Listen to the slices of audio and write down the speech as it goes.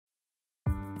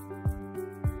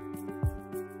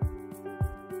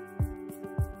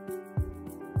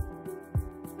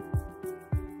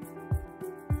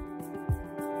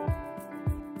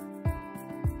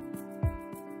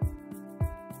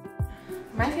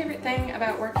My favorite thing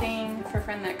about working for a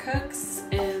friend that cooks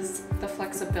is the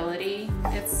flexibility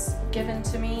it's given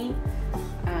to me.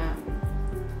 I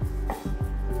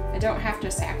don't have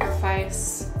to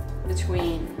sacrifice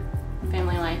between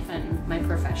family life and my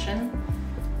profession.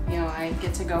 You know, I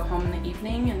get to go home in the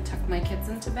evening and tuck my kids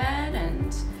into bed,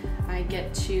 and I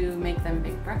get to make them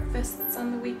big breakfasts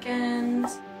on the weekend.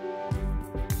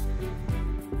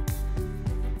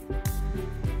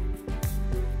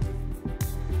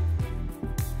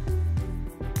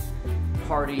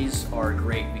 Parties are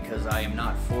great because I am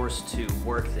not forced to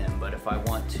work them, but if I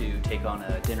want to take on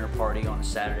a dinner party on a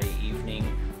Saturday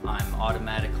evening, I'm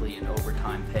automatically in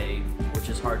overtime pay, which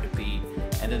is hard to beat.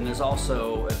 And then there's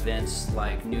also events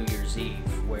like New Year's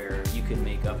Eve, where you can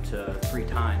make up to 3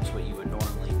 times what you would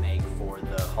normally make for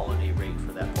the holiday rate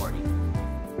for that party.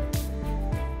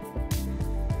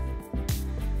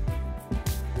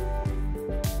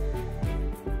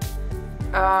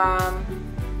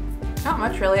 Not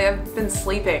much really. I've been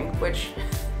sleeping, which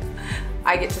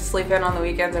I get to sleep in on the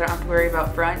weekends. I don't have to worry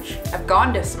about brunch. I've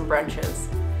gone to some brunches.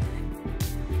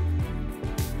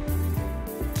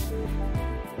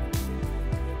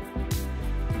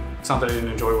 It's not that I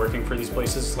didn't enjoy working for these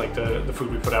places. Like the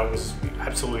food we put out was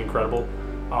absolutely incredible,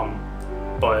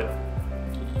 but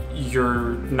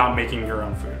you're not making your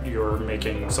own food. You're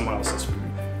making someone else's food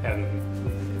and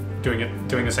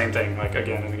doing the same thing, like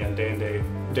again and again, day in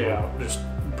day out, just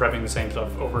prepping the same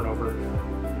stuff over and over,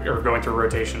 or going through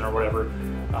rotation or whatever.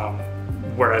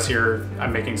 Whereas here,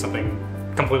 I'm making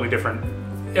something completely different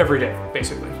every day,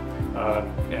 basically,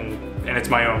 and it's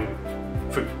my own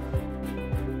food.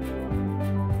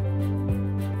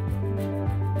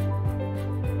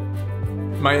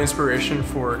 My inspiration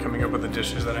for coming up with the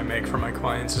dishes that I make for my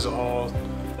clients is it all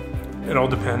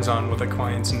depends on what the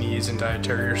client's needs and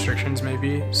dietary restrictions may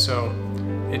be. So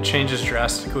it changes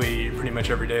drastically pretty much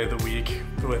every day of the week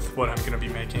with what I'm going to be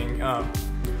making. A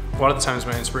lot of the times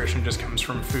my inspiration just comes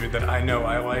from food that I know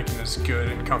I like and is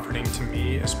good and comforting to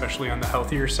me, especially on the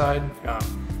healthier side.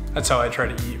 That's how I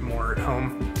try to eat more at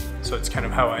home. So it's kind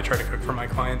of how I try to cook for my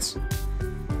clients.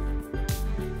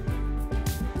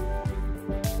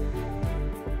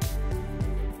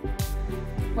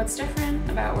 What's different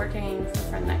about working for a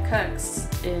friend that cooks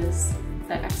is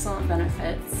the excellent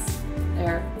benefits.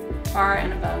 They're far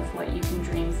and above what you can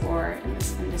dream for in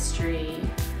this industry.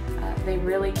 They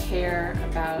really care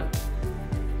about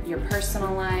your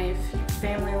personal life, your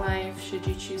family life, should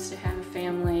you choose to have a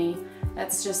family.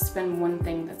 That's just been one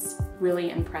thing that's really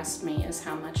impressed me, is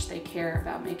how much they care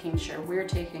about making sure we're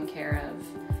taken care of.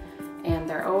 And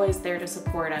they're always there to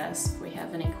support us if we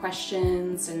have any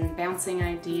questions and bouncing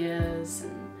ideas.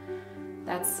 And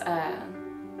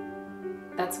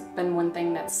that's been one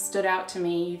thing that stood out to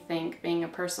me. You think being a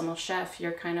personal chef,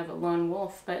 you're kind of a lone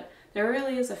wolf, but there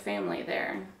really is a family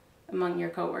there among your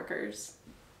coworkers.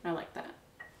 I like that.